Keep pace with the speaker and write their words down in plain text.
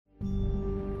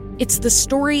It's the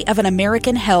story of an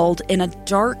American held in a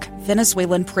dark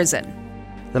Venezuelan prison.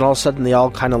 Then all of a sudden they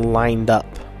all kind of lined up.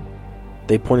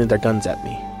 They pointed their guns at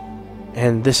me.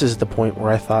 And this is the point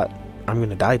where I thought, I'm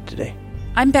going to die today.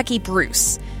 I'm Becky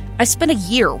Bruce. I spent a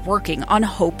year working on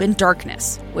Hope in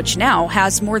Darkness, which now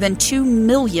has more than 2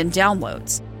 million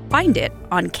downloads. Find it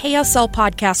on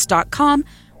kslpodcast.com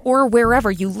or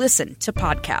wherever you listen to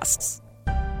podcasts.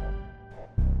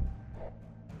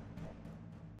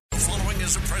 Following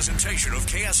is a presentation of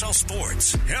KSL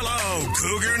Sports. Hello,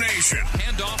 Cougar Nation.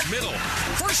 Handoff middle.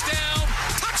 First down.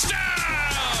 Touchdown!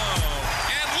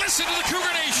 And listen to the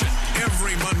Cougar Nation.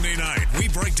 Every Monday night, we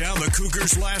break down the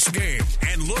Cougars' last game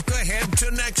and look ahead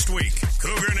to next week.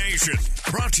 Cougar Nation,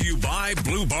 brought to you by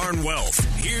Blue Barn Wealth.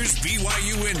 Here's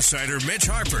BYU insider Mitch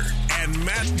Harper and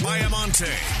Matt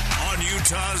Baiamonte on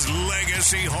Utah's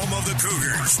legacy home of the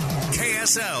Cougars,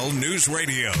 KSL News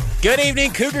Radio. Good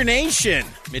evening, Cougar Nation.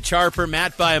 Mitch Harper,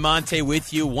 Matt Baiamonte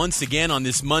with you once again on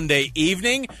this Monday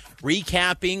evening,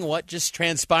 recapping what just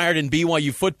transpired in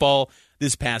BYU football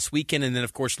this past weekend, and then,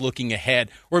 of course, looking ahead.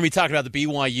 We're going to be talking about the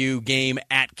BYU game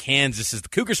at Kansas as the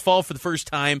Cougars fall for the first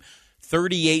time,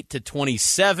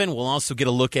 38-27. We'll also get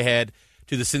a look ahead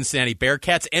to the Cincinnati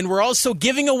Bearcats, and we're also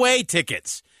giving away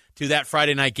tickets to that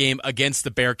Friday night game against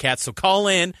the Bearcats. So call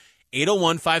in,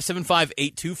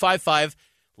 801-575-8255.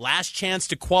 Last chance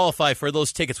to qualify for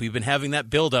those tickets. We've been having that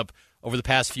build-up over the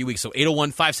past few weeks. So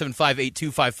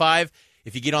 801-575-8255.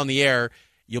 If you get on the air,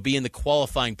 you'll be in the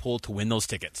qualifying pool to win those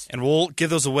tickets. And we'll give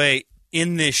those away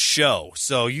in this show.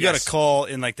 So you got to call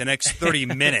in like the next 30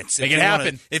 minutes. Make it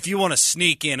happen. If you want to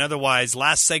sneak in. Otherwise,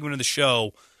 last segment of the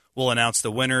show, we'll announce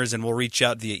the winners and we'll reach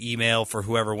out via email for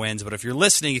whoever wins. But if you're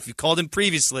listening, if you called in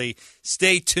previously,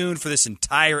 stay tuned for this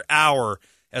entire hour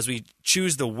as we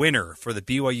choose the winner for the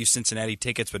BYU Cincinnati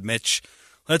tickets with Mitch.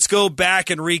 Let's go back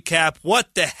and recap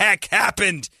what the heck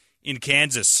happened in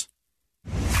Kansas.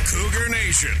 Cougar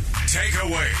Nation,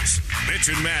 takeaways. Mitch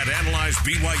and Matt analyze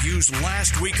BYU's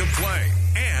last week of play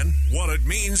and what it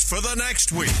means for the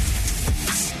next week.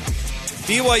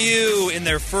 BYU in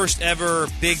their first ever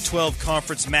Big 12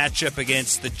 conference matchup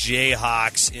against the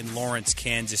Jayhawks in Lawrence,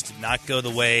 Kansas did not go the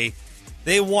way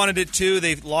they wanted it to.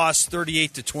 They lost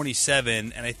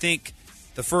 38-27, and I think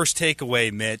the first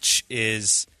takeaway, Mitch,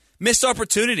 is missed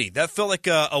opportunity. That felt like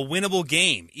a winnable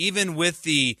game, even with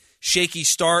the shaky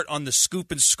start on the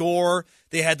scoop and score.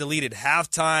 They had the lead at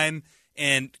halftime,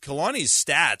 and Kalani's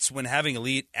stats when having a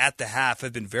lead at the half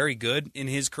have been very good in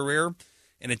his career,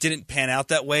 and it didn't pan out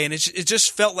that way. And it just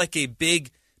felt like a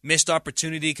big missed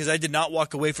opportunity because I did not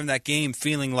walk away from that game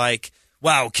feeling like,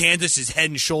 wow, Kansas is head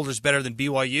and shoulders better than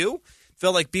BYU.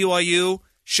 Felt like BYU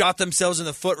shot themselves in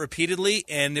the foot repeatedly,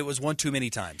 and it was one too many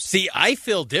times. See, I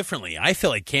feel differently. I feel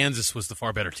like Kansas was the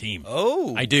far better team.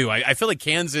 Oh. I do. I feel like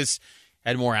Kansas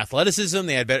had more athleticism.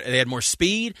 They had more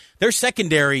speed. Their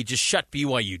secondary just shut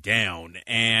BYU down.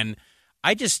 And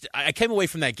I came away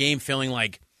from that game feeling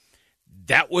like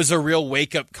that was a real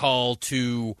wake-up call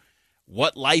to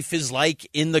what life is like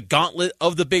in the gauntlet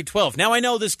of the Big 12. Now, I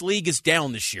know this league is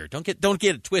down this year. Don't get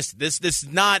it twisted. This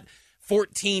is not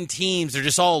 14 teams. They're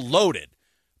just all loaded.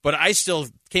 But I still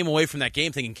came away from that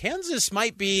game thinking Kansas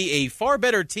might be a far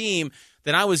better team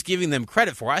than I was giving them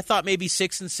credit for. I thought maybe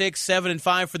 6-6,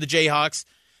 7-5 for the Jayhawks.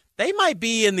 They might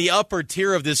be in the upper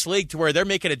tier of this league to where they're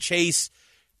making a chase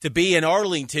to be in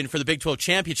Arlington for the Big 12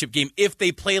 championship game if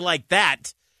they play like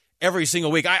that every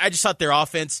single week. I just thought their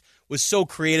offense was so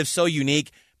creative, so unique.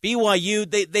 BYU,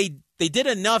 they did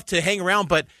enough to hang around,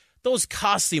 but those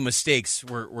costly mistakes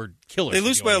were killers. They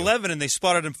lose by 11 and they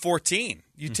spotted them 14.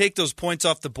 You take those points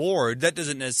off the board, that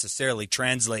doesn't necessarily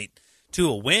translate to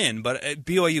a win, but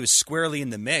BYU is squarely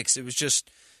in the mix. It was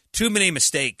just too many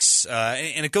mistakes,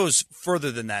 and it goes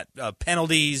further than that.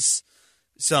 Penalties,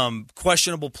 some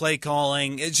questionable play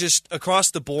calling. It's just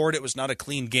across the board, it was not a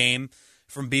clean game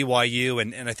from BYU,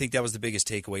 and I think that was the biggest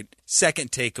takeaway.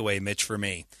 Second takeaway, Mitch, for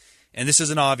me, and this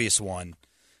is an obvious one,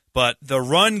 but the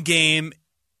run game,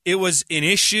 it was an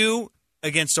issue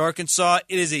against Arkansas.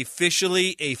 It is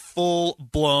officially a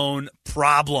full-blown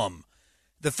problem.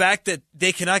 The fact that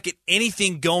they cannot get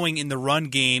anything going in the run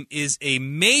game is a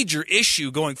major issue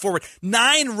going forward.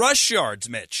 9 rush yards,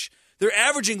 Mitch. They're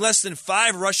averaging less than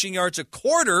 5 rushing yards a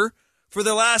quarter for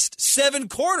the last 7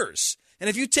 quarters. And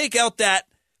if you take out that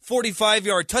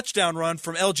 45-yard touchdown run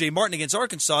from L.J. Martin against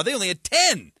Arkansas, they only had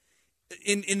 10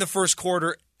 in the first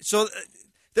quarter. So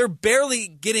they're barely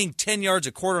getting 10 yards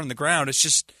a quarter on the ground.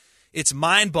 It's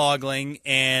mind-boggling,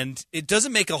 and it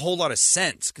doesn't make a whole lot of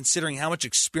sense considering how much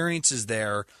experience is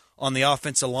there on the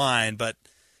offensive line. But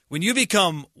when you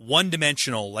become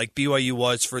one-dimensional like BYU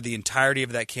was for the entirety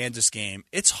of that Kansas game,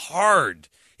 it's hard.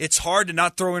 It's hard to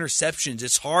not throw interceptions.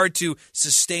 It's hard to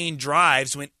sustain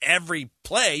drives when every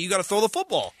play you got to throw the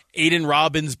football. Aiden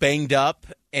Robbins banged up,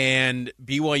 and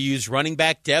BYU's running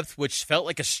back depth, which felt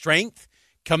like a strength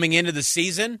coming into the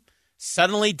season,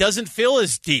 suddenly doesn't feel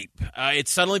as deep.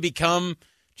 It's suddenly become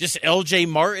just L.J.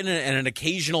 Martin and an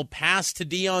occasional pass to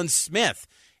Deion Smith.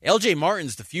 L.J.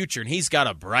 Martin's the future, and he's got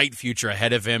a bright future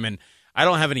ahead of him, and I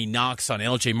don't have any knocks on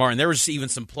L.J. Martin. There was even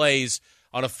some plays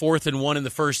on a 4th and 1 in the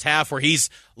first half where he's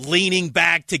leaning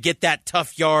back to get that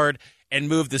tough yard and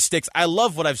move the sticks. I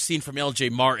love what I've seen from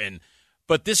L.J. Martin,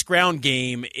 but this ground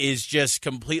game is just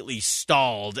completely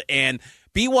stalled, and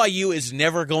BYU is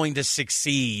never going to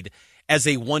succeed as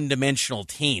a one-dimensional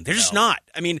team. They're just not.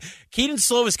 I mean, Keaton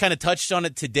Slovis kind of touched on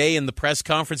it today in the press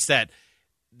conference that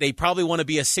they probably want to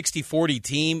be a 60-40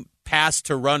 team,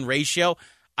 pass-to-run ratio.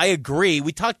 I agree.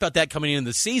 We talked about that coming into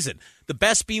the season. The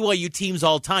best BYU teams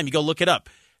all time, you go look it up.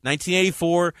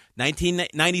 1984,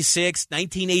 1996,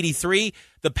 1983,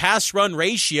 the pass-run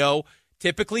ratio,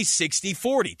 typically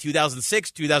 60-40.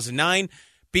 2006, 2009,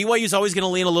 BYU's always going to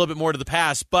lean a little bit more to the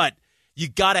pass, but you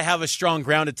got to have a strong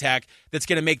ground attack that's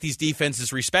going to make these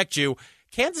defenses respect you.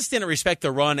 Kansas didn't respect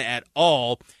the run at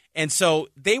all, and so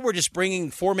they were just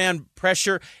bringing four-man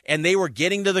pressure, and they were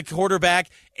getting to the quarterback,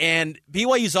 and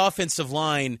BYU's offensive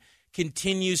line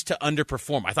continues to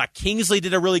underperform. I thought Kingsley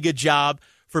did a really good job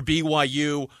for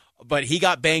BYU, but he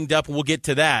got banged up, and we'll get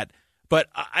to that. But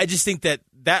I just think that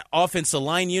offensive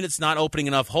line unit's not opening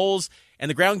enough holes, and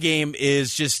the ground game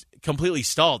is just completely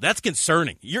stalled. That's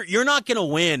concerning. You're not going to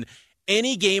win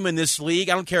any game in this league.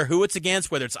 I don't care who it's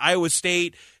against, whether it's Iowa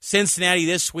State, Cincinnati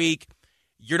this week.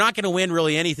 You're not going to win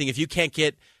really anything if you can't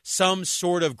get some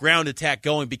sort of ground attack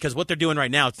going, because what they're doing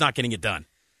right now, it's not getting it done.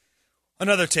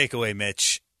 Another takeaway,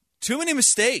 Mitch. Too many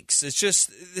mistakes. It's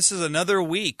just, this is another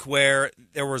week where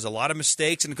there was a lot of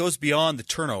mistakes, and it goes beyond the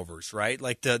turnovers, right?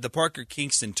 Like the Parker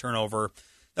Kingston turnover,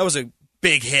 that was a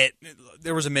big hit.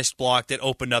 There was a missed block that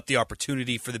opened up the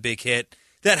opportunity for the big hit.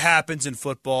 That happens in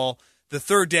football. The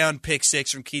third down pick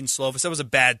six from Keaton Slovis, that was a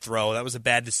bad throw. That was a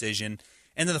bad decision.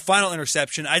 And then the final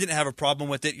interception, I didn't have a problem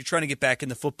with it. You're trying to get back in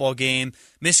the football game.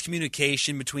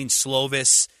 Miscommunication between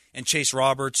Slovis and Chase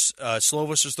Roberts.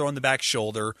 Slovis was throwing the back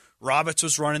shoulder. Roberts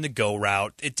was running the go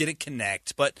route. It didn't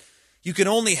connect. But you can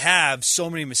only have so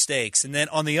many mistakes. And then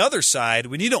on the other side,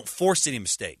 when you don't force any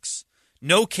mistakes,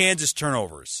 no Kansas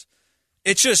turnovers,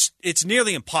 it's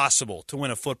nearly impossible to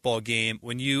win a football game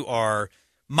when you are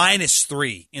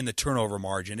 -3 in the turnover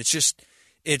margin.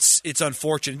 It's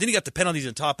unfortunate. Then you got the penalties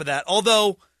on top of that.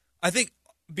 Although I think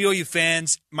BYU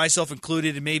fans, myself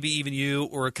included, and maybe even you,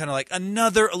 were kind of like,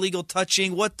 another illegal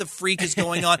touching. What the freak is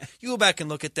going on? You go back and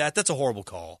look at that. That's a horrible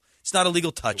call. It's not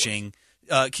illegal touching.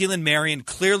 Keelan Marion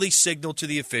clearly signaled to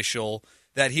the official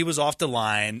that he was off the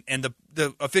line, and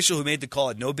the official who made the call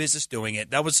had no business doing it.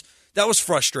 That was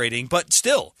frustrating, but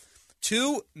still,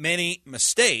 too many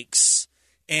mistakes.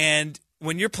 And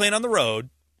when you're playing on the road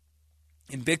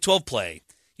in Big 12 play,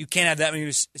 you can't have that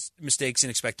many mistakes and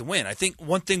expect to win. I think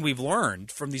one thing we've learned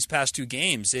from these past two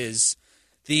games is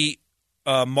the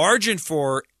margin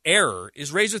for error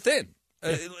is razor thin.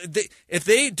 If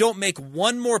they don't make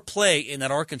one more play in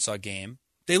that Arkansas game,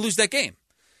 they lose that game.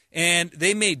 And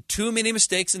they made too many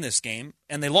mistakes in this game,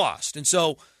 and they lost. And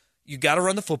so you got to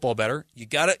run the football better. You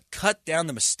got to cut down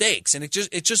the mistakes, and it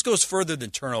just goes further than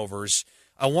turnovers.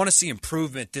 I want to see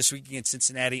improvement this week against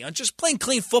Cincinnati on just playing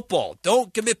clean football.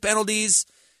 Don't commit penalties.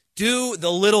 Do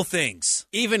the little things.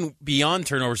 Even beyond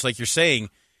turnovers, like you're saying,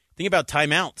 think about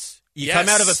timeouts. You come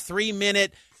out of a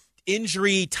 3-minute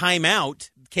injury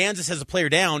timeout. Kansas has a player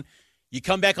down. You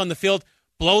come back on the field,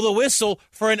 blow the whistle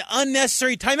for an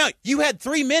unnecessary timeout. You had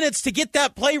 3 minutes to get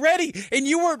that play ready, and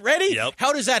you weren't ready? Yep.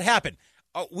 How does that happen?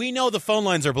 We know the phone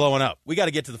lines are blowing up. We got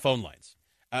to get to the phone lines.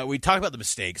 We talk about the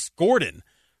mistakes. Gordon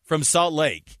from Salt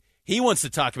Lake, he wants to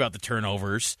talk about the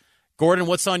turnovers. Gordon,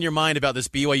 what's on your mind about this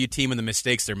BYU team and the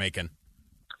mistakes they're making?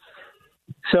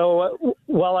 So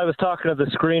while I was talking to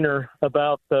the screener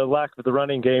about the lack of the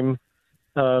running game,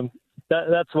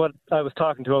 that's what I was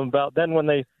talking to him about. Then when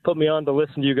they put me on to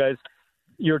listen to you guys,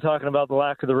 you were talking about the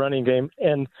lack of the running game.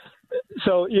 And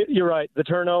so you're right, the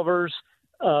turnovers,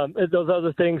 those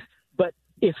other things. But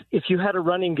if you had a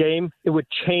running game, it would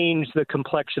change the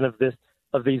complexion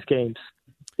of these games.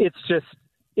 It's just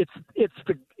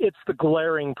it's the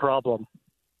glaring problem.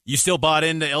 You still bought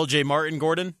into L.J. Martin,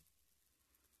 Gordon?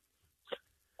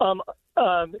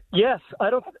 Yes. I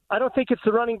don't think it's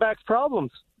the running back's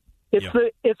problems. It's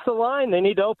the line. They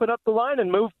need to open up the line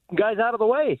and move guys out of the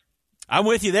way. I'm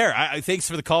with you there. Thanks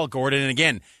for the call, Gordon. And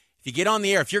again, if you get on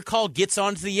the air, if your call gets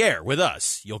onto the air with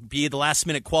us, you'll be the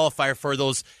last-minute qualifier for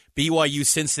those BYU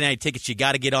Cincinnati tickets, you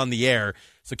got to get on the air.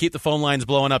 So keep the phone lines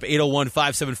blowing up,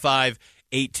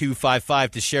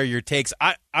 801-575-8255 to share your takes.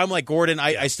 I'm like Gordon.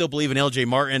 I still believe in LJ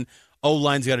Martin.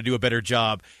 O-line's got to do a better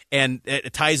job. And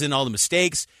it ties in all the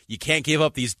mistakes. You can't give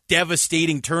up these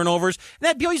devastating turnovers. And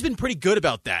that BYU's been pretty good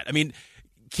about that. I mean,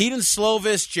 Keaton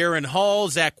Slovis, Jaron Hall,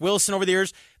 Zach Wilson over the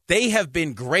years, they have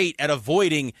been great at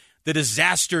avoiding the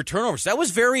disaster turnovers. That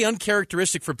was very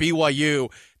uncharacteristic for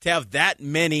BYU to have that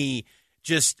many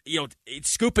just,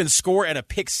 scoop and score at a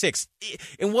pick six.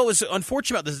 And what was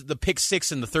unfortunate about the pick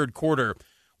six in the third quarter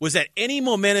was that any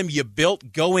momentum you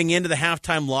built going into the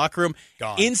halftime locker room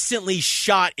instantly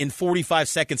shot in 45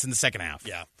 seconds in the second half.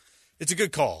 Yeah, it's a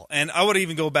good call. And I would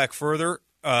even go back further.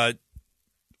 I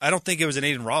don't think it was an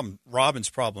Aiden Robbins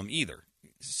problem either.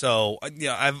 So,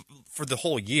 for the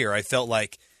whole year, I felt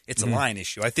like it's a line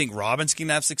issue. I think Robbins can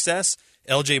have success.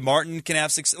 LJ Martin can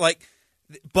have success.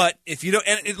 But if you don't,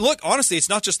 and look, honestly, it's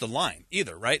not just the line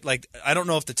either, right? Like, I don't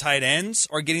know if the tight ends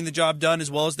are getting the job done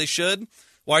as well as they should.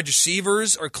 Wide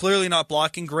receivers are clearly not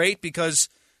blocking great because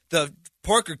the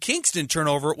Parker Kingston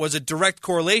turnover was a direct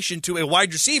correlation to a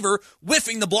wide receiver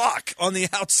whiffing the block on the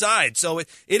outside. So it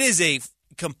is a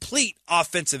complete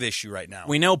offensive issue right now.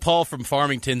 We know Paul from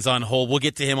Farmington's on hold. We'll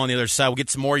get to him on the other side. We'll get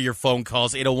some more of your phone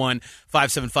calls,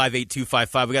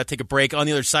 801-575-8255. We got to take a break. On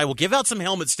the other side, we'll give out some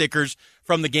helmet stickers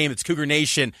from the game. It's Cougar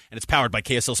Nation, and it's powered by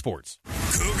KSL Sports.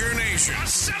 Cougar Nation. A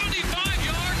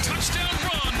 75-yard touchdown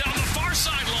run down the far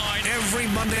sideline. Every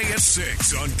Monday at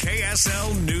 6 on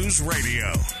KSL News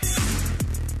Radio.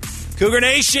 Cougar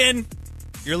Nation,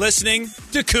 you're listening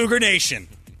to Cougar Nation,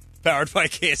 powered by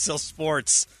KSL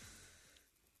Sports.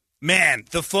 Man,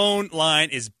 the phone line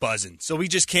is buzzing, so we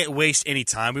just can't waste any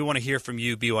time. We want to hear from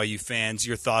you, BYU fans,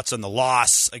 your thoughts on the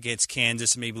loss against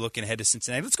Kansas and maybe looking ahead to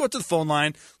Cincinnati. Let's go to the phone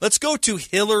line. Let's go to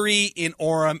Hillary in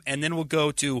Orem, and then we'll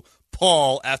go to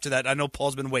Paul after that. I know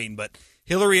Paul's been waiting, but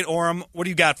Hillary in Orem, what do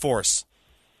you got for us?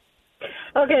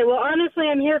 Okay, well, honestly,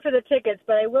 I'm here for the tickets,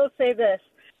 but I will say this.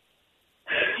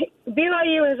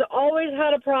 BYU has always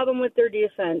had a problem with their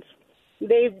defense.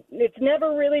 It's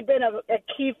never really been a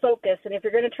key focus, and if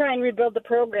you're going to try and rebuild the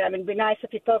program, it'd be nice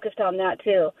if you focused on that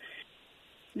too.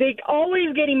 They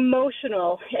always get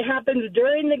emotional. It happens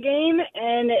during the game,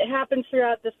 and it happens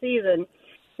throughout the season.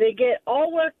 They get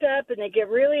all worked up, and they get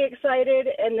really excited,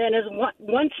 and then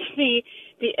once the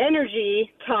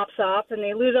energy tops off and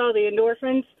they lose all the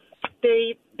endorphins,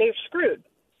 they're screwed.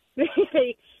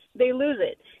 they lose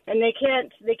it, and they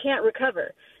can't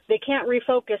recover. They can't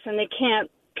refocus, and they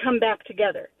can't come back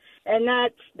together. And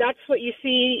that's what you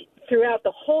see throughout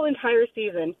the whole entire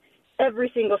season, every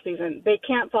single season. They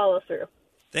can't follow through.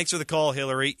 Thanks for the call,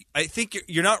 Hillary. I think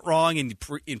you're not wrong in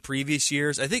previous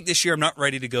years. I think this year I'm not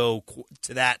ready to go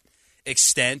to that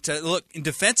extent. Look,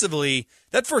 defensively,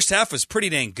 that first half was pretty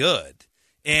dang good.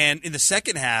 And in the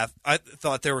second half, I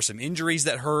thought there were some injuries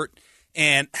that hurt.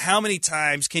 And how many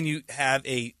times can you have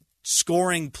a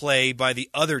scoring play by the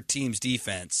other team's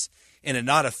defense and it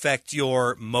not affect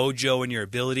your mojo and your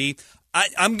ability?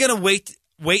 I'm going to wait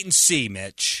and see,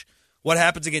 Mitch, what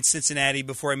happens against Cincinnati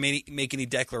before I make any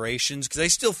declarations, because I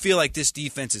still feel like this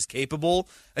defense is capable.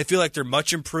 I feel like they're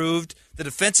much improved. The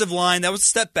defensive line, that was a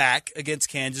step back against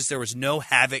Kansas. There was no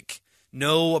havoc,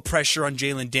 no pressure on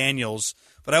Jalen Daniels,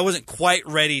 but I wasn't quite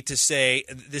ready to say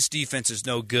this defense is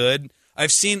no good.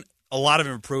 I've seen a lot of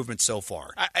improvement so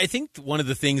far. I think one of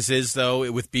the things is, though,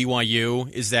 with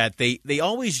BYU is that they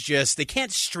always they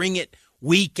can't string it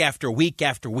week after week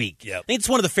after week. Yep. I think it's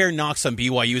one of the fair knocks on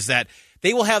BYU is that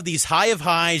they will have these high of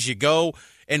highs. You go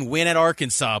and win at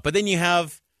Arkansas, but then you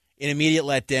have an immediate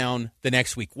letdown the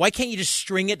next week. Why can't you just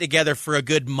string it together for a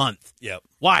good month? Yep.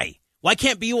 Why? Why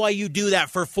can't BYU do that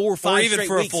for 4 or 5 or even straight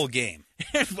for weeks? a full game?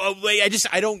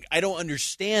 I don't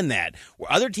understand that.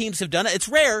 Where other teams have done it, it's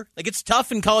rare. Like, it's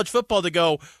tough in college football to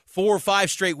go 4 or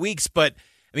 5 straight weeks, but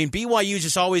I mean, BYU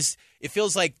just always, it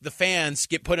feels like the fans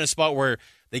get put in a spot where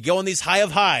they go on these high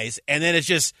of highs, and then it's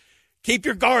just keep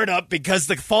your guard up because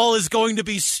the fall is going to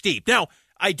be steep. Now,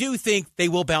 I do think they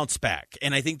will bounce back,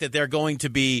 and I think that they're going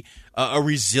to be a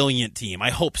resilient team.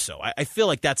 I hope so. I feel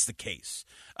like that's the case.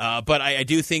 But I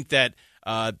do think that,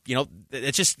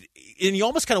 it's just, and you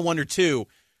almost kind of wonder, too,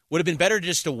 would have been better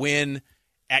just to win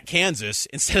at Kansas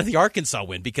instead of the Arkansas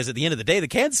win, because at the end of the day, the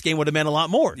Kansas game would have meant a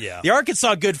lot more. Yeah. The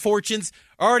Arkansas good fortunes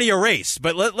already erased.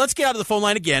 But let's get out of the phone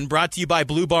line again, brought to you by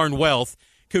Blue Barn Wealth,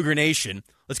 Cougar Nation.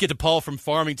 Let's get to Paul from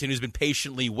Farmington, who's been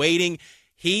patiently waiting.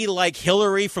 He, like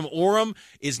Hillary from Orem,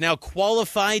 is now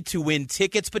qualified to win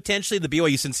tickets potentially. The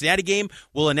BYU Cincinnati game.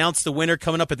 We'll announce the winner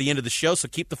coming up at the end of the show, so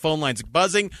keep the phone lines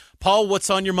buzzing. Paul,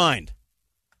 what's on your mind?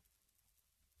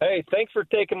 Hey, thanks for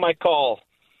taking my call.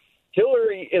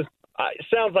 Hillary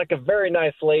sounds like a very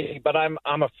nice lady, but I'm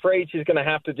afraid she's going to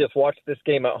have to just watch this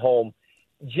game at home.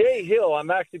 Jay Hill, I'm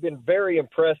actually been very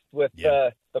impressed with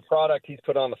the product he's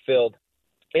put on the field.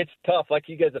 It's tough, like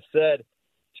you guys have said,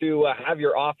 to have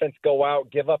your offense go out,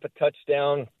 give up a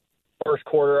touchdown first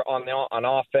quarter on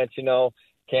offense.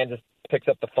 Kansas picks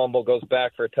up the fumble, goes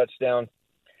back for a touchdown.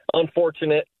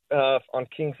 Unfortunate on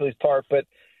Kingsley's part, but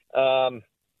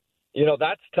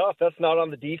that's tough. That's not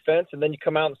on the defense. And then you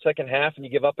come out in the second half and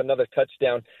you give up another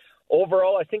touchdown.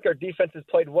 Overall, I think our defense has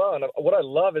played well. And what I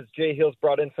love is Jay Hill's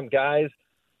brought in some guys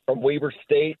from Weber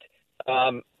State,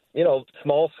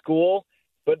 small school,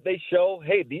 but they show,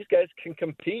 hey, these guys can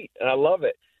compete, and I love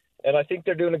it. And I think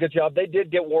they're doing a good job. They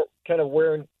did get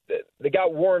they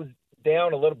got worn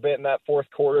down a little bit in that fourth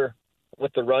quarter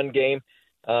with the run game.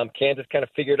 Kansas kind of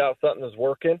figured out something was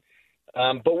working.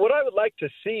 But what I would like to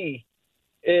see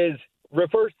is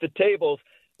reverse the tables.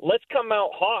 Let's come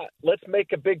out hot. Let's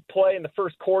make a big play in the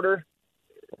first quarter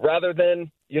rather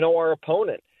than, our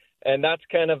opponent. And that's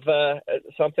kind of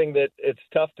something that it's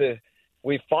tough to –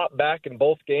 we fought back in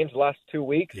both games the last 2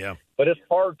 weeks. Yeah. But it's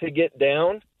hard to get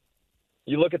down.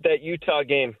 You look at that Utah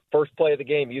game, first play of the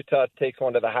game, Utah takes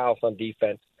one to the house on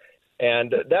defense.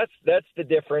 And that's the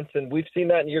difference. And we've seen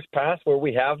that in years past where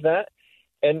we have that.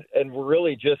 And we're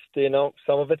really just,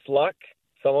 some of it's luck.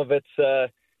 Some of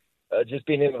it's just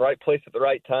being in the right place at the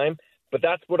right time. But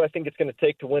that's what I think it's going to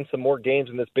take to win some more games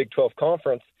in this Big 12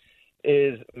 conference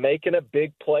is making a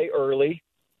big play early.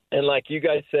 And like you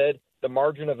guys said, the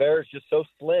margin of error is just so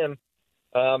slim.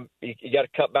 You got to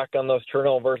cut back on those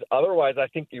turnovers. Otherwise, I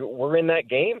think we're in that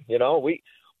game.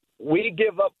 We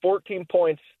give up 14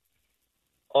 points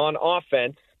on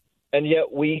offense, and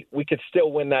yet we could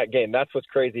still win that game. That's what's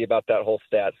crazy about that whole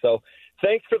stat. So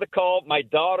thanks for the call. My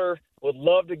daughter would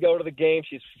love to go to the game.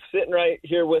 She's sitting right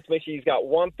here with me. She's got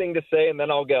one thing to say, and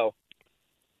then I'll go.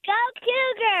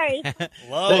 Go Cougars!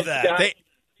 Love that.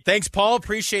 Thanks, Paul.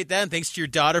 Appreciate that. And thanks to your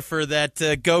daughter for that.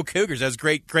 Go Cougars. That was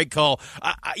great call.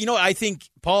 I think,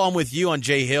 Paul, I'm with you on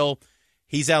Jay Hill.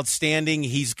 He's outstanding.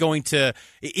 He's only going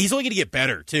to get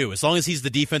better, too. As long as he's the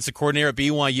defensive coordinator at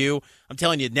BYU, I'm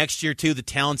telling you, next year, too, the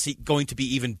talent's going to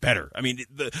be even better. I mean,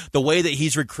 the way that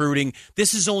he's recruiting,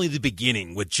 this is only the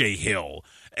beginning with Jay Hill.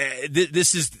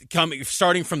 This is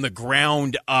starting from the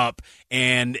ground up,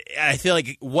 and I feel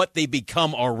like what they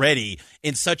become already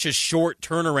in such a short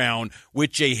turnaround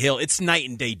with Jay Hill, it's night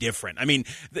and day different. I mean,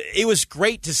 it was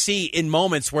great to see in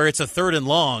moments where it's a 3rd and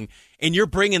long, and you're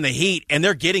bringing the heat, and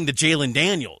they're getting to Jalen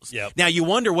Daniels. Yep. Now, you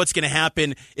wonder what's going to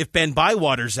happen if Ben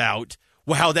Bywater's out,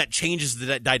 how that changes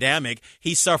the dynamic.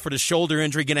 He suffered a shoulder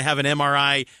injury, going to have an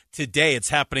MRI today. It's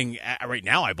happening right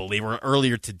now, I believe, or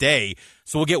earlier today.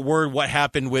 So we'll get word what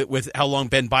happened with how long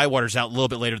Ben Bywater's out a little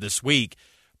bit later this week.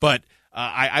 But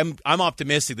I'm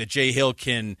optimistic that Jay Hill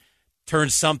can turn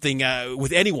something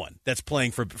with anyone that's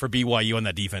playing for BYU on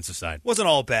that defensive side. Wasn't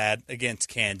all bad against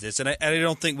Kansas, and I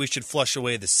don't think we should flush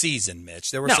away the season,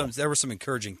 Mitch. There were some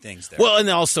encouraging things there. Well, and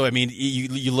also, I mean,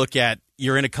 you look at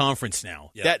you're in a conference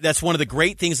now. Yep. That's one of the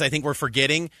great things I think we're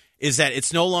forgetting is that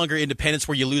it's no longer independence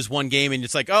where you lose one game and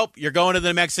it's like, oh, you're going to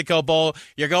the Mexico Bowl,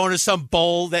 you're going to some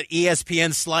bowl that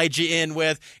ESPN slides you in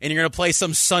with, and you're going to play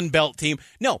some Sun Belt team.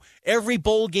 No, every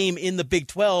bowl game in the Big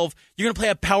 12, you're going to play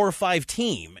a Power 5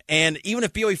 team. And even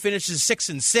if BYU finishes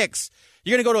 6-6,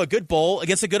 you're going to go to a good bowl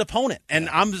against a good opponent. And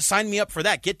I'm signing me up for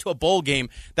that. Get to a bowl game.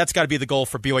 That's got to be the goal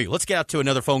for BYU. Let's get out to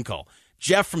another phone call.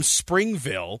 Jeff from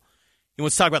Springville. He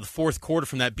wants to talk about the fourth quarter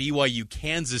from that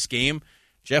BYU-Kansas game.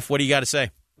 Jeff, what do you got to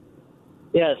say?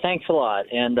 Yeah, thanks a lot.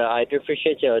 And I do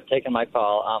appreciate you taking my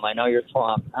call. I know you're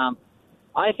swamped.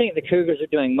 I think the Cougars are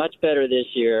doing much better this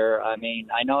year. I mean,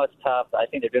 I know it's tough. I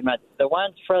think they're doing much. The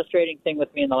one frustrating thing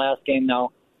with me in the last game,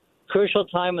 though, crucial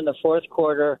time in the fourth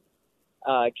quarter,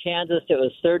 Kansas, it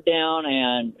was 3rd down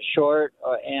and short,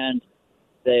 and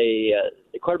the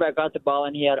quarterback got the ball,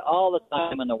 and he had all the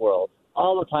time in the world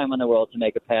to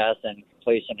make a pass and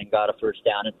completion and got a first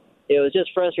down. And it was just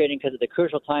frustrating because at the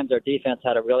crucial times our defense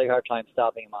had a really hard time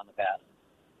stopping him on the pass.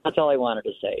 That's all I wanted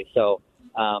to say. So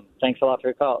thanks a lot for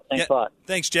your call. Thanks a lot.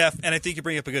 Thanks, Jeff. And I think you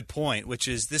bring up a good point, which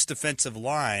is this defensive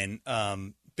line,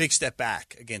 big step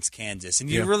back against Kansas. And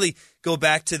you really go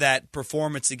back to that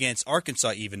performance against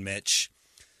Arkansas even, Mitch.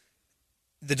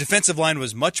 The defensive line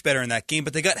was much better in that game,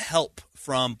 but they got help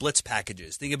from blitz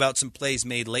packages. Think about some plays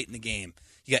made late in the game.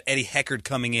 You got Eddie Heckard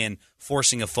coming in,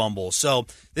 forcing a fumble. So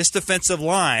this defensive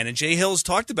line, and Jay Hill's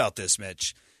talked about this,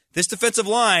 Mitch, this defensive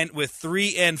line with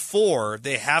 3 and 4,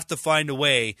 they have to find a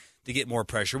way to get more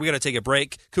pressure. We got to take a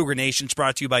break. Cougar Nation's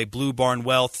brought to you by Blue Barn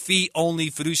Wealth, fee-only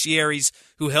fiduciaries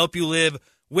who help you live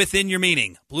within your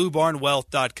meaning.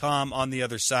 BlueBarnWealth.com on the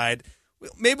other side.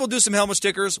 Maybe we'll do some helmet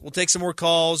stickers. We'll take some more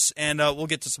calls, and we'll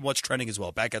get to some what's trending as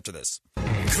well. Back after this.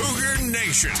 Cougar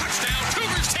Nation. Touchdown,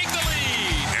 Cougars take the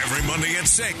lead. Every Monday at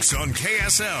 6 on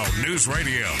KSL News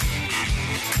Radio.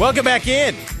 Welcome back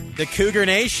in the Cougar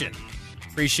Nation.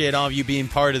 Appreciate all of you being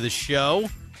part of the show.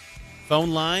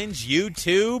 Phone lines,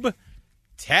 YouTube,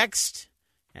 text,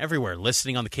 everywhere.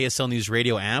 Listening on the KSL News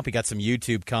Radio app. We got some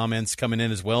YouTube comments coming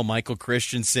in as well. Michael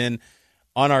Christensen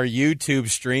on our YouTube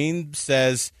stream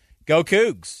says, "Go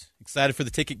Cougs. Excited for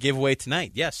the ticket giveaway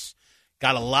tonight." Yes.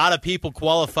 Got a lot of people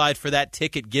qualified for that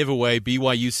ticket giveaway,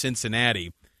 BYU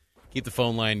Cincinnati. Keep the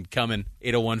phone line coming,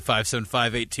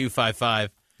 801-575-8255.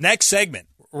 Next segment,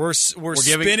 we're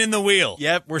spinning the wheel.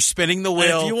 Yep, we're spinning the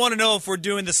wheel. And if you want to know if we're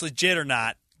doing this legit or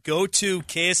not, go to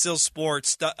KSL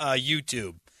Sports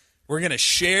YouTube. We're going to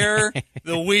share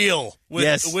the wheel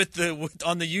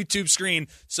on the YouTube screen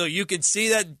so you can see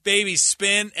that baby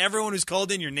spin. Everyone who's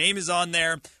called in, your name is on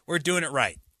there. We're doing it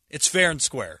right. It's fair and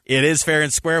square. It is fair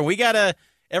and square. We got to,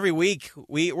 every week,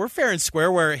 we're fair and square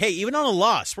where, hey, even on a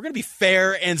loss, we're going to be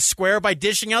fair and square by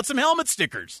dishing out some helmet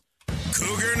stickers.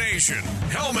 Cougar Nation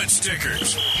helmet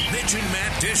stickers. Mitch and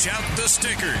Matt dish out the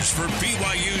stickers for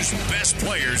BYU's best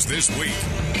players this week.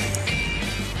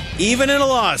 Even in a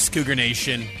loss, Cougar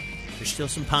Nation, there's still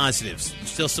some positives. There's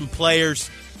still some players,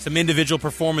 some individual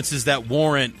performances that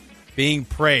warrant being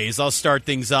praised. I'll start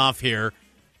things off here.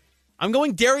 I'm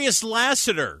going Darius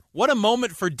Lassiter. What a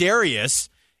moment for Darius.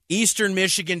 Eastern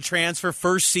Michigan transfer,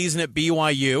 first season at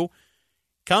BYU.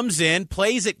 Comes in,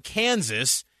 plays at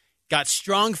Kansas, got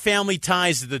strong family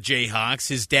ties to the Jayhawks.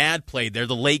 His dad played there,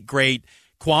 the late, great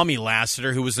Kwame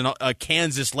Lassiter, who was a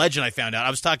Kansas legend, I found out. I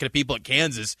was talking to people at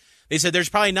Kansas. They said there's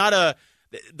probably not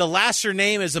the Lassiter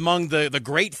name is among the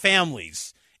great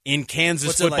families in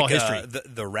Kansas football history.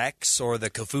 The Rex or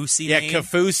the Kafusi name? Yeah,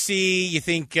 Kafusi. You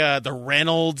think the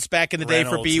Reynolds back in the day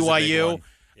for BYU.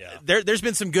 Yeah. There's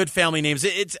been some good family names.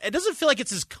 It doesn't feel like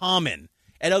it's as common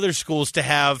at other schools to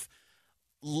have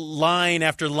line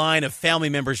after line of family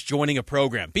members joining a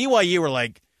program. BYU were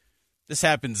like, this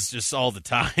happens just all the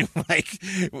time. Like,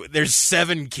 there's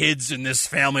 7 kids in this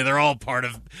family. They're all part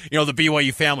of, the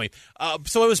BYU family.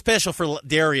 So it was special for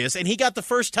Darius, and he got the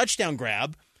first touchdown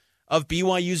grab of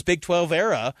BYU's Big 12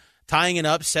 era, tying it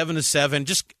up 7-7.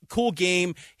 Just cool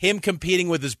game. Him competing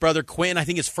with his brother Quentin. I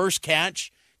think his first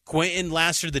catch, Quentin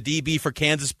Lassiter, the DB for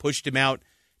Kansas, pushed him out.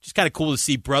 Just kind of cool to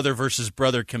see brother versus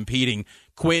brother competing.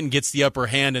 Quentin gets the upper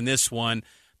hand in this one.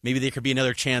 Maybe there could be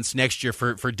another chance next year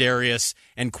for Darius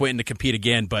and Quentin to compete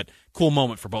again, but cool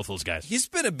moment for both those guys. He's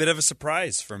been a bit of a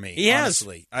surprise for me, he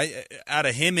honestly. Out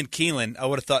of him and Keelan, I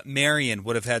would have thought Marion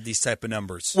would have had these type of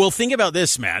numbers. Well, think about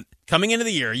this, Matt. Coming into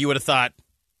the year, you would have thought,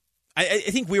 I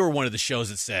think we were one of the shows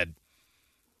that said,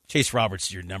 Chase Roberts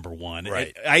is your number one.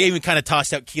 Right. I even kind of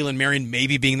tossed out Keelan Marion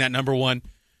maybe being that number one.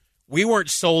 We weren't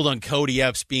sold on Cody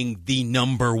Epps being the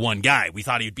number one guy. We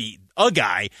thought he'd be a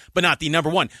guy, but not the number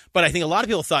one. But I think a lot of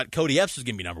people thought Cody Epps was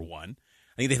going to be number one.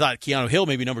 I think they thought Keanu Hill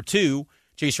maybe number 2,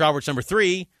 Chase Roberts number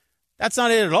 3. That's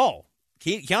not it at all.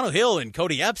 Keanu Hill and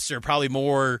Cody Epps are probably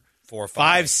more 4,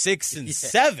 5, 6, and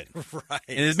 7. Right.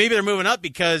 And maybe they're moving up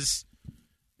because,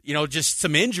 just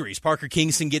some injuries. Parker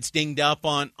Kingston gets dinged up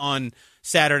on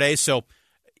Saturday. So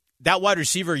that wide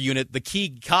receiver unit, the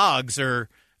key cogs are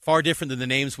far different than the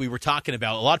names we were talking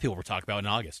about. A lot of people were talking about in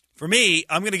August. For me,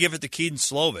 I'm going to give it to Keaton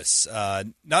Slovis.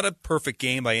 Not a perfect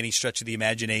game by any stretch of the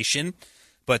imagination,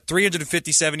 but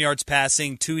 357 yards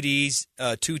passing, 2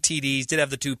 TDs, did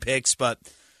have the 2 picks, but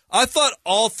I thought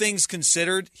all things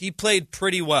considered, he played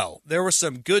pretty well. There were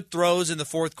some good throws in the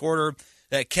fourth quarter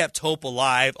that kept hope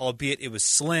alive, albeit it was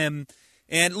slim.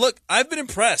 And look, I've been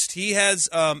impressed. He has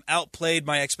outplayed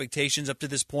my expectations up to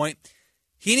this point.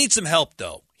 He needs some help,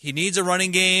 though. He needs a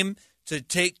running game to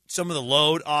take some of the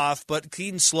load off, but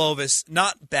Keaton Slovis,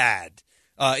 not bad.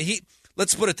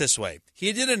 Let's put it this way.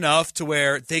 He did enough to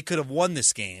where they could have won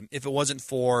this game if it wasn't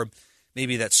for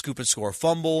maybe that scoop and score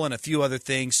fumble and a few other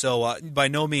things. So by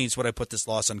no means would I put this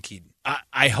loss on Keaton.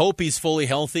 I hope he's fully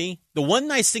healthy. The one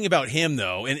nice thing about him,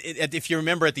 though, and if you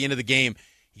remember at the end of the game,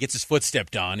 he gets his foot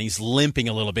stepped on. He's limping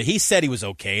a little bit. He said he was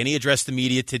okay, and he addressed the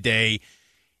media today.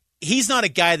 He's not a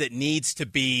guy that needs to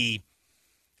be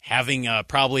having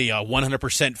probably a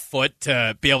 100% foot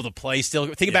to be able to play still.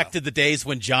 Think back to the days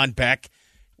when John Beck,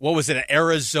 what was it, at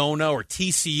Arizona or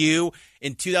TCU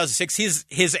in 2006,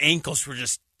 his ankles were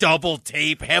just double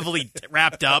tape, heavily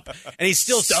wrapped up, and he's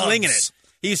still slinging it.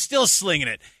 He's still slinging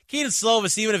it. Keaton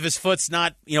Slovis, even if his foot's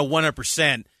not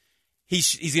 100%,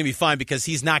 he's going to be fine because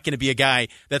he's not going to be a guy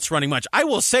that's running much. I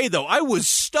will say, though, I was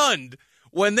stunned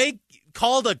when they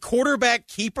called a quarterback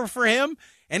keeper for him,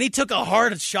 and he took a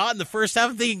hard shot in the first half.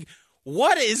 I'm thinking,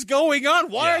 what is going on?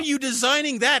 Why are you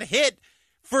designing that hit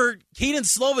for Keaton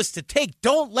Slovis to take?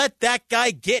 Don't let that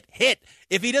guy get hit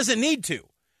if he doesn't need to.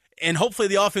 And hopefully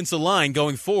the offensive line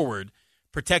going forward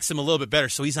protects him a little bit better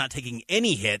so he's not taking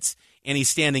any hits and he's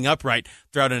standing upright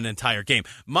throughout an entire game.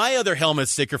 My other helmet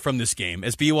sticker from this game,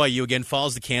 as BYU again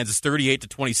falls to Kansas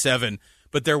 38-27,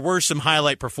 but there were some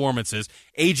highlight performances.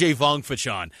 A.J.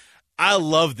 Vongphachanh. I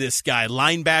love this guy.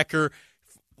 Linebacker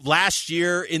last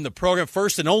year in the program,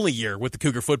 first and only year with the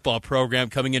Cougar football program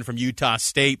coming in from Utah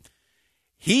State.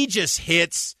 He just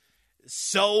hits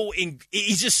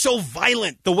he's just so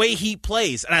violent the way he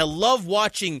plays. And I love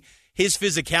watching his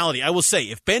physicality. I will say,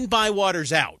 if Ben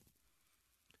Bywater's out,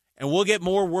 and we'll get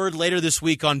more word later this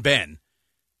week on Ben,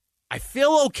 I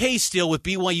feel okay still with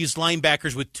BYU's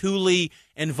linebackers with Thule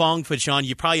and Vongphachanh.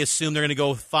 You probably assume they're going to go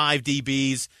with 5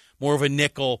 DBs, more of a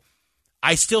nickel.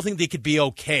 I still think they could be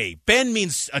okay. Ben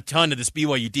means a ton to this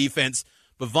BYU defense,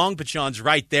 but Vongphachan's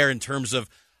right there in terms of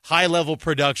high-level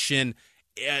production.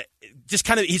 Just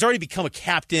kind of, he's already become a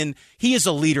captain. He is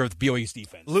a leader of the BYU's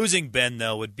defense. Losing Ben,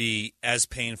 though, would be as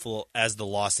painful as the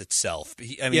loss itself.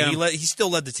 He still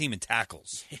led the team in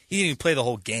tackles. He didn't even play the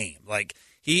whole game. Like,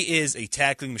 he is a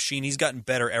tackling machine. He's gotten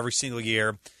better every single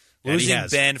year. Losing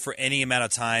Ben for any amount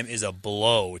of time is a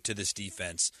blow to this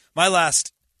defense. My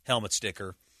last helmet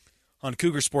sticker on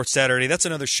Cougar Sports Saturday. That's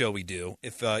another show we do.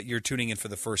 If you're tuning in for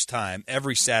the first time,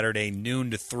 every Saturday,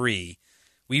 noon to 3,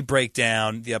 we break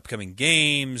down the upcoming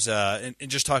games and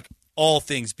just talk all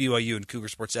things BYU and Cougar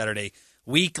Sports Saturday.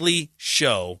 Weekly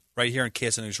show right here on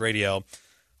KSL News Radio.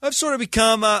 I've sort of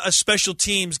become a special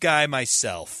teams guy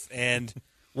myself, and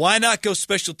why not go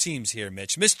special teams here,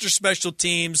 Mitch? Mr. Special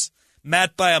Teams,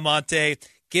 Matt Baiamonte,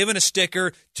 giving a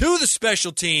sticker to the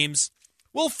special teams.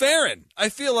 Will Farron, I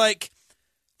feel like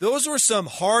those were some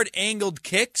hard-angled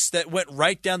kicks that went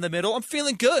right down the middle. I'm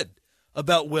feeling good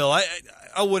about Will.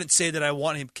 I wouldn't say that I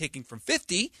want him kicking from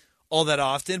 50 all that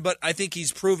often, but I think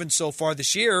he's proven so far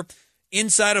this year,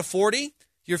 inside of 40,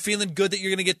 you're feeling good that you're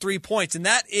going to get 3 points. And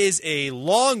that is a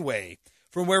long way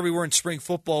from where we were in spring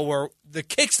football, where the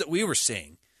kicks that we were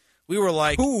seeing, we were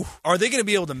like, ooh, are they going to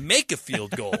be able to make a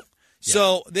field goal?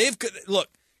 So look,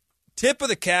 tip of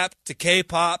the cap to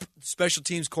K-Pop, special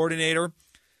teams coordinator.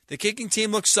 The kicking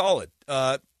team looks solid.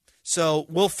 So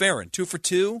Will Farron, 2 for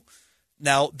 2.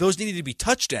 Now, those needed to be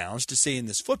touchdowns to stay in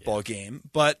this football game,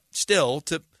 but still,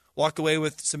 to walk away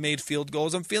with some made field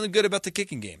goals, I'm feeling good about the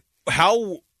kicking game.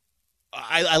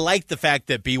 I like the fact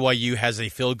that BYU has a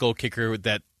field goal kicker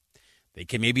that they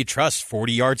can maybe trust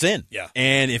 40 yards in. Yeah.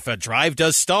 And if a drive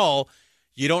does stall,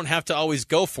 you don't have to always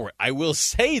go for it. I will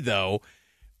say, though,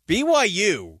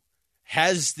 BYU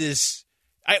has this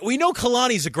we know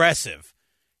Kalani's aggressive,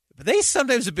 but they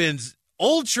sometimes have been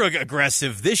ultra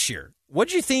aggressive this year. What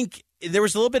do you think? There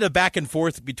was a little bit of back and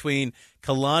forth between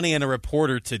Kalani and a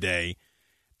reporter today.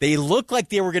 They looked like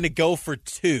they were going to go for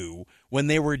 2 when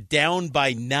they were down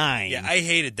by 9. Yeah, I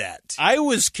hated that. I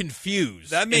was confused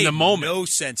that made in the moment. No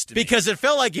sense to me. Because it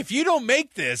felt like if you don't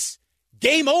make this,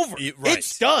 game over. Right.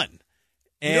 It's done.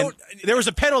 And there was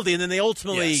a penalty, and then they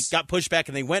ultimately got pushed back,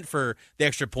 and they went for the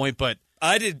extra point. But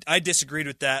I disagreed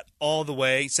with that all the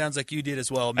way. Sounds like you did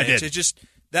as well, Mitch. I did. It just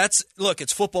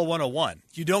it's football 101.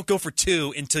 You don't go for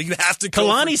 2 until you have to go for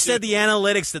 2. Kalani said the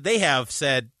analytics that they have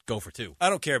said go for 2. I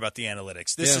don't care about the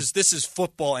analytics. This is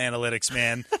football analytics,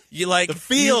 man. You like the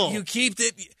feel. You keep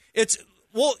it.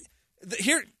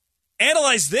 Here,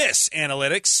 analyze this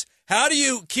analytics. How do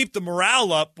you keep the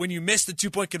morale up when you miss the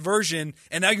 2-point conversion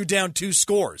and now you're down 2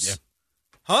 scores? Yeah.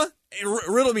 Huh?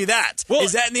 Riddle me that. Well,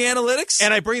 is that in the analytics?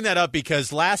 And I bring that up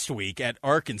because last week at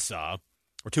Arkansas,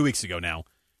 or 2 weeks ago now,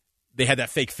 they had that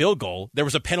fake field goal. There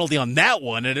was a penalty on that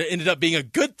one, and it ended up being a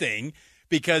good thing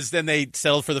because then they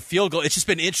settled for the field goal. It's just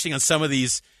been interesting on some of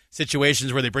these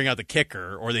situations where they bring out the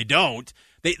kicker or they don't.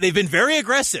 They've been very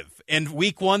aggressive. And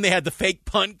week 1, they had the fake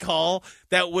punt call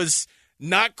that was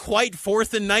not quite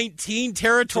 4th and 19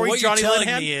 territory. So what Johnny you're telling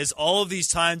Linehan. me is all of these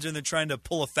times when they're trying to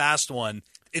pull a fast one,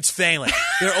 it's failing.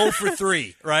 They're 0 for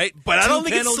 3, right? But I don't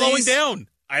think it's slowing down.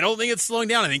 I don't think it's slowing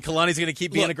down. I think Kalani's going to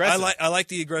keep being aggressive. I like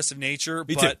the aggressive nature.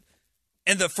 Me too.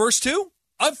 And the first 2,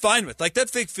 I'm fine with. Like that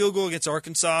fake field goal against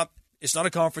Arkansas, it's not a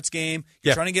conference game.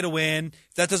 You're trying to get a win.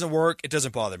 If that doesn't work, it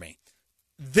doesn't bother me.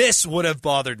 This would have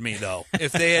bothered me, though,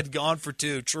 if they had gone for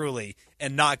 2, truly,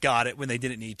 and not got it when they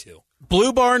didn't need to.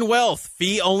 Blue Barn Wealth,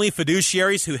 fee-only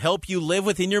fiduciaries who help you live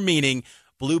within your meaning.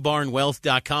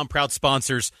 BlueBarnWealth.com, proud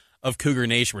sponsors of Cougar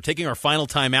Nation. We're taking our final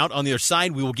time out. On the other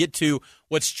side, we will get to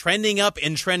what's trending up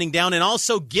and trending down, and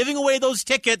also giving away those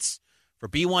tickets for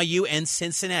BYU and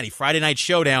Cincinnati. Friday Night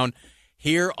Showdown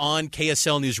here on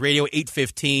KSL News Radio,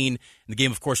 8:15. And the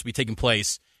game, of course, will be taking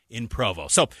place in Provo.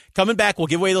 So coming back, we'll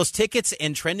give away those tickets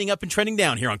and trending up and trending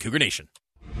down here on Cougar Nation.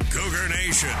 Cougar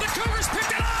Nation. The Cougars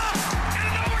picked it up,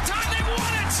 and in overtime they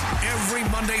won it. Every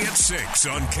Monday at 6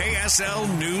 on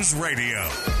KSL News Radio.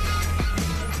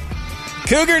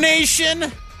 Cougar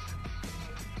Nation.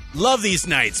 Love these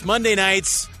nights. Monday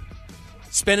nights.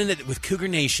 Spending it with Cougar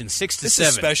Nation, 6 to 7.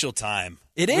 It's a special time.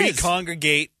 It We is.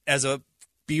 congregate as a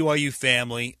BYU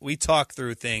family. We talk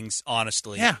through things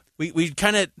honestly. Yeah. We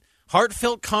kind of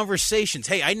heartfelt conversations.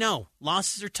 Hey, I know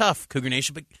losses are tough, Cougar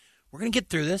Nation, but we're going to get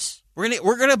through this.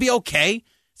 We're gonna be okay.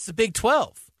 It's the Big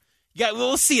 12.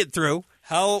 We'll see it through.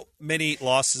 How many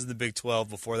losses in the Big 12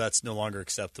 before that's no longer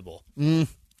acceptable?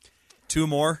 2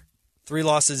 more? 3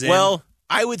 losses in? Well,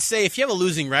 I would say if you have a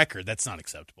losing record, that's not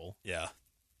acceptable. Yeah.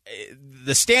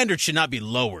 The standard should not be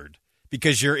lowered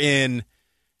because you're in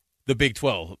the Big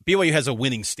 12. BYU has a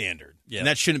winning standard, and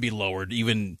that shouldn't be lowered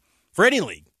even for any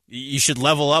league. You should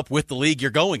level up with the league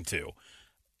you're going to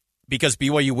because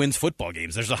BYU wins football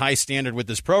games. There's a high standard with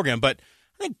this program, but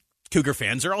I think Cougar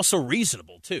fans are also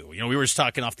reasonable, too. You know, we were just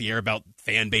talking off the air about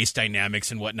fan base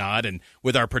dynamics and whatnot and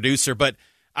with our producer, but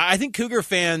I think Cougar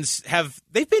fans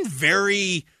they've been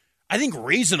very, I think,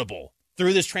 reasonable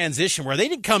through this transition where they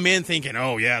didn't come in thinking,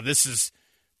 oh, yeah, they're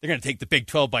going to take the Big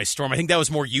 12 by storm. I think that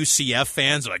was more UCF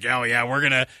fans like, oh, yeah, we're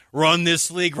going to run this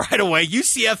league right away.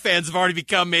 UCF fans have already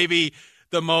become maybe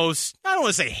the most, I don't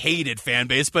want to say hated fan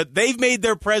base, but they've made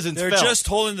their presence They're felt. just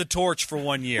holding the torch for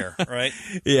 1 year, right?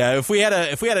 Yeah, if we had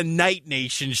a Night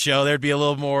Nation show, there'd be a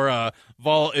little more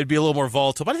it'd be a little more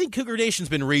volatile. But I think Cougar Nation's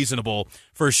been reasonable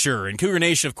for sure. And Cougar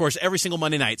Nation, of course, every single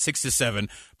Monday night, 6 to 7,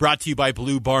 brought to you by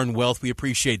Blue Barn Wealth. We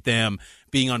appreciate them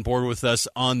being on board with us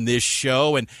on this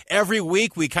show. And every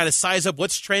week we kind of size up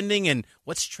what's trending and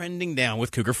what's trending down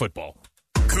with Cougar football.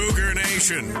 Cougar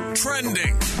Nation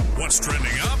trending. What's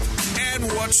trending up and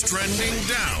what's trending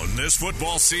down this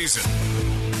football season.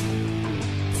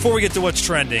 Before we get to what's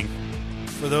trending,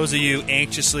 for those of you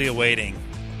anxiously awaiting,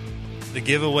 the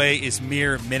giveaway is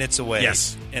mere minutes away.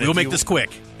 Yes, and we'll make this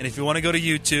quick. And if you want to go to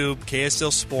YouTube,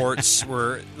 KSL Sports,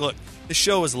 look, the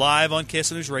show is live on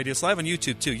KSL News Radio. It's live on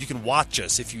YouTube, too. You can watch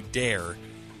us if you dare.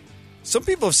 Some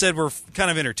people have said we're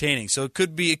kind of entertaining, so it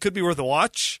could be worth a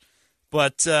watch.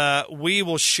 But we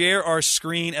will share our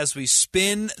screen as we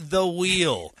spin the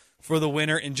wheel for the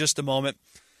winner in just a moment.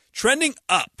 Trending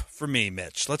up for me,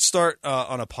 Mitch. Let's start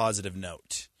on a positive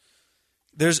note.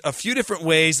 There's a few different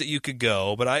ways that you could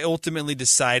go, but I ultimately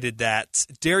decided that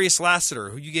Darius Lassiter,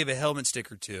 who you gave a helmet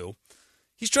sticker to,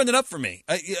 he's trending up for me.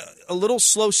 A little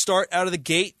slow start out of the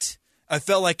gate. I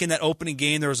felt like in that opening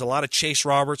game there was a lot of Chase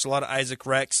Roberts, a lot of Isaac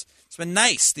Rex. It's been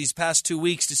nice these past 2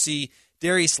 weeks to see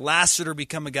Darius Lassiter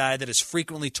become a guy that is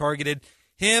frequently targeted.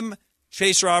 Him,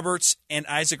 Chase Roberts, and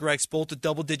Isaac Rex both at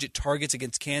double-digit targets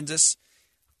against Kansas.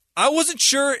 I wasn't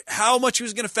sure how much he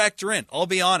was going to factor in, I'll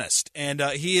be honest. And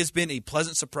he has been a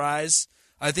pleasant surprise.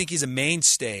 I think he's a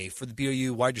mainstay for the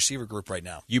BYU wide receiver group right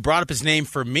now. You brought up his name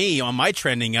for me on my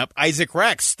trending up. Isaac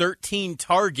Rex, 13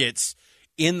 targets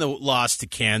in the loss to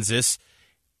Kansas.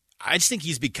 I just think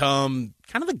he's become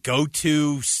kind of the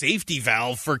go-to safety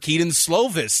valve for Keaton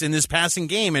Slovis in this passing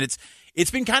game. And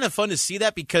it's been kind of fun to see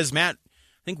that because, Matt,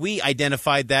 I think we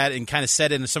identified that and kind of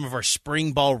said it in some of our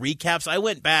spring ball recaps. I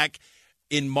went back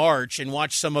in March and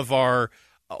watched some of our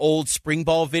old spring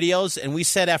ball videos, and we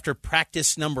said after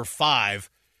practice number 5,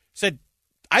 said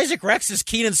Isaac Rex is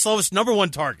Keaton Slovis' number 1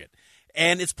 target.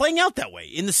 And it's playing out that way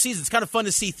in the season. It's kind of fun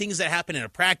to see things that happen in a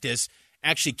practice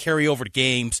actually carry over to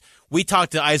games. We talk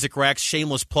to Isaac Rex,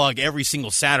 shameless plug, every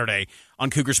single Saturday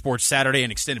on Cougar Sports Saturday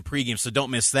and extended pregame, so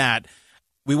don't miss that.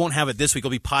 We won't have it this week.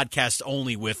 It'll be podcast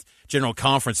only with General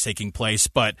Conference taking place.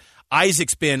 But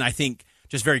Isaac's been, I think,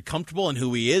 just very comfortable in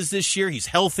who he is this year. He's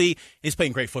healthy. He's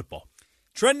playing great football.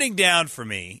 Trending down for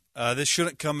me, this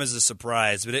shouldn't come as a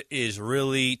surprise, but it is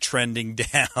really trending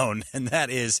down, and that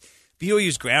is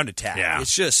BYU's ground attack. Yeah.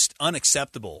 It's just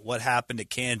unacceptable what happened at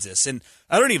Kansas. And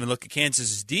I don't even look at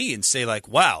Kansas's D and say, like,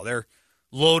 wow, they're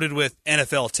loaded with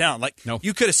NFL talent. Like, no.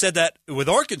 You could have said that with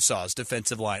Arkansas's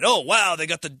defensive line. Oh, wow, they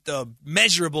got the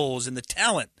measurables and the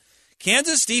talent.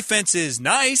 Kansas defense is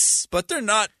nice, but they're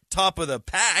not top of the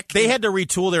pack. They had to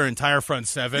retool their entire front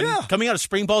seven. Yeah. Coming out of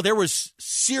spring ball, there was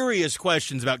serious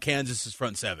questions about Kansas's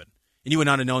front seven. And you would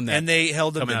not have known that. And they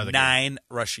held them to 9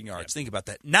 rushing yards. Yep. Think about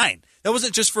that. 9. That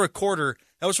wasn't just for a quarter.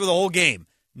 That was for the whole game.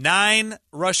 9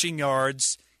 rushing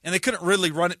yards. And they couldn't really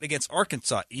run it against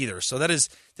Arkansas either. So that is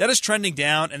trending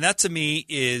down. And that to me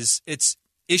it's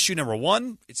issue number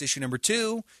 1. It's issue number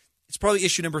 2. It's probably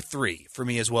issue number 3 for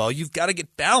me as well. You've got to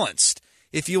get balanced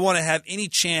if you want to have any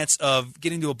chance of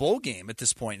getting to a bowl game at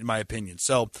this point, in my opinion.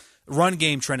 So, run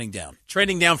game trending down.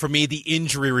 Trending down for me, the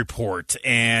injury report.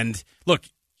 And look,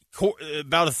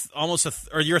 about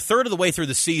you're a third of the way through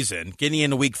the season, getting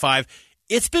into week 5.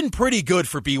 It's been pretty good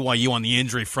for BYU on the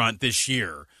injury front this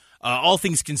year. All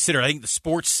things considered, I think the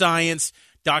sports science,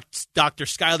 Dr.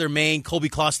 Skylar Main, Colby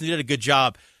Clausen did a good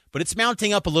job, but it's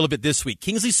mounting up a little bit this week.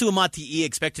 Kingsley Suamata'i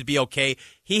expected to be okay.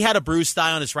 He had a bruised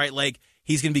thigh on his right leg.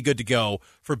 He's going to be good to go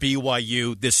for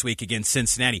BYU this week against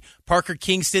Cincinnati. Parker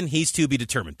Kingston, he's to be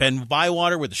determined. Ben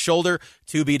Bywater with the shoulder,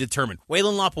 to be determined.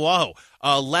 Waylon Lapuaho,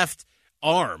 left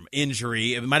arm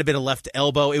injury. It might have been a left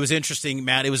elbow. It was interesting,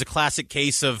 Matt. It was a classic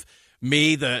case of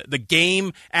me, the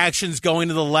game actions going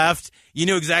to the left. You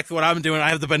knew exactly what I'm doing. I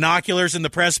have the binoculars in the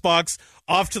press box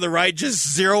off to the right,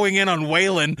 just zeroing in on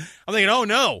Waylon. I'm thinking, oh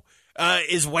no,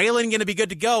 is Waylon going to be good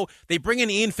to go? They bring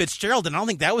in Ian Fitzgerald, and I don't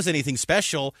think that was anything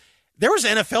special. There was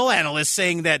NFL analysts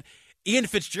saying that Ian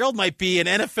Fitzgerald might be an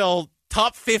NFL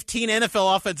top 15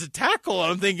 NFL offensive tackle.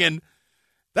 And I'm thinking,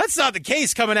 that's not the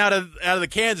case coming out of the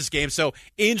Kansas game. So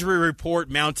injury report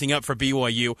mounting up for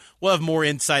BYU. We'll have more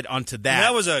insight onto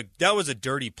that. And that was a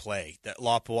dirty play that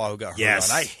Lapuaho got hurt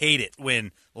on. I hate it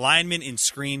when linemen in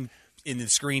the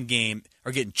screen game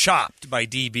are getting chopped by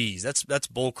DBs. That's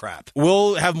bull crap.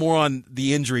 We'll have more on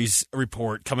the injuries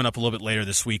report coming up a little bit later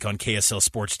this week on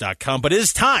KSLSports.com. But it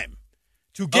is time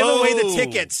to give away the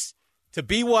tickets to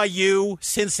BYU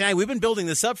Cincinnati. We've been building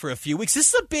this up for a few weeks.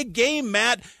 This is a big game,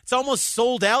 Matt. It's almost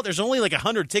sold out. There's only like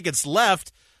 100 tickets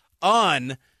left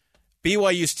on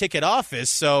BYU's ticket office.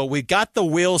 So we've got the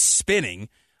wheel spinning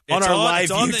on our live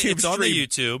YouTube stream. It's on the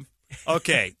YouTube.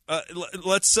 Okay.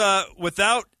 Let's,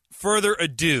 without further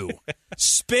ado,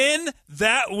 spin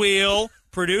that wheel.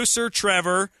 Producer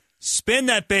Trevor, spin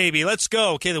that baby. Let's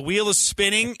go. Okay, the wheel is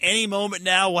spinning. Any moment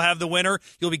now, we'll have the winner.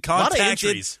 You'll be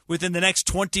contacted within the next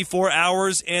 24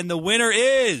 hours, and the winner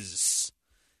is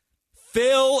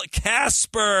Phil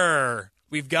Casper.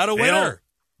 We've got a winner.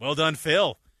 Well done,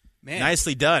 Phil. Man,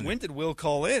 nicely done. When did Will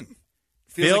call in?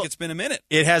 Feels like it's been a minute.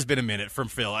 It has been a minute from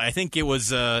Phil. I think it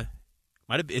was.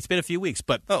 It's been a few weeks,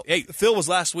 but hey, Phil was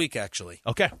last week actually.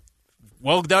 Okay,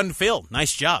 well done, Phil.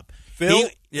 Nice job. Phil,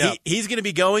 he's going to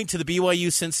be going to the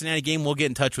BYU Cincinnati game. We'll get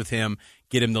in touch with him,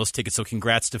 get him those tickets. So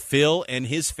congrats to Phil and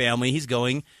his family. He's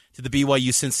going to the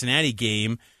BYU Cincinnati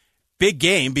game. Big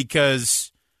game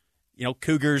because,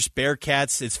 Cougars,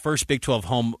 Bearcats, it's first Big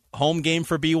 12 home game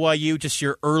for BYU. Just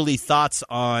your early thoughts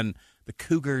on the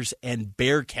Cougars and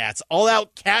Bearcats.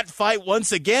 All-out cat fight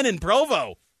once again in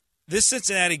Provo. This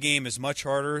Cincinnati game is much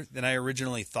harder than I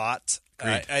originally thought.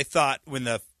 I thought when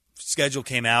the schedule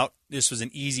came out, this was an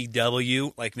easy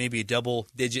W, like maybe a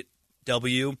double-digit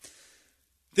W.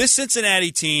 This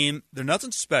Cincinnati team, they're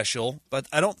nothing special, but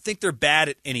I don't think they're bad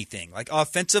at anything. Like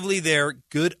offensively, they're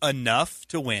good enough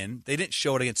to win. They didn't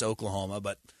show it against Oklahoma,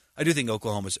 but I do think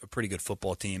Oklahoma's a pretty good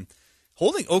football team.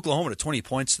 Holding Oklahoma to 20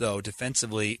 points, though,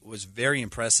 defensively was very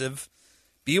impressive.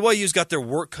 BYU's got their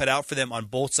work cut out for them on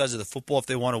both sides of the football if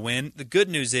they want to win. The good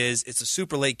news is it's a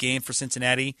super late game for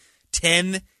Cincinnati.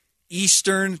 10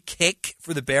 Eastern kick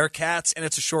for the Bearcats, and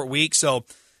it's a short week, so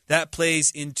that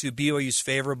plays into BYU's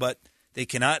favor, but they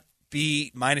cannot be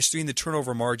 -3 in the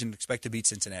turnover margin and expect to beat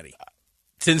Cincinnati.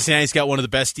 Cincinnati's got one of the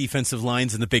best defensive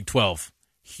lines in the Big 12.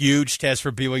 Huge test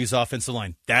for BYU's offensive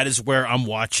line. That is where I'm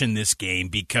watching this game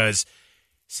because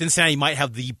Cincinnati might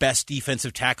have the best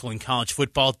defensive tackle in college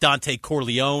football. Dante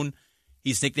Corleone,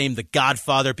 he's nicknamed the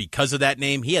Godfather because of that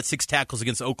name. He had 6 tackles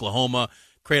against Oklahoma.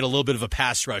 Create a little bit of a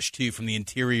pass rush, too, from the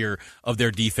interior of their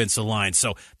defensive line.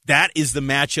 So that is the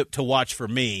matchup to watch for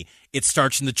me. It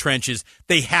starts in the trenches.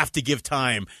 They have to give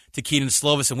time to Keenan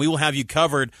Slovis, and we will have you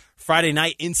covered Friday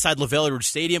night inside LaVell Edwards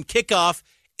Stadium. Kickoff,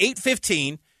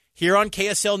 8:15 here on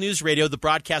KSL News Radio. The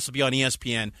broadcast will be on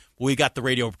ESPN. We got the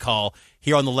radio call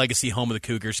here on the legacy home of the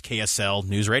Cougars, KSL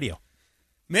News Radio.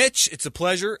 Mitch, it's a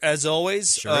pleasure, as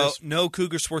always. Sure is. No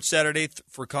Cougar Sports Saturday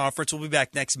for conference. We'll be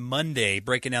back next Monday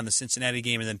breaking down the Cincinnati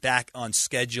game and then back on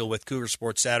schedule with Cougar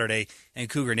Sports Saturday and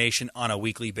Cougar Nation on a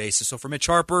weekly basis. So for Mitch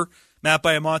Harper, Matt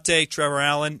Baiamonte, Trevor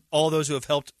Allen, all those who have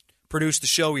helped produce the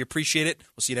show, we appreciate it.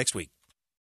 We'll see you next week.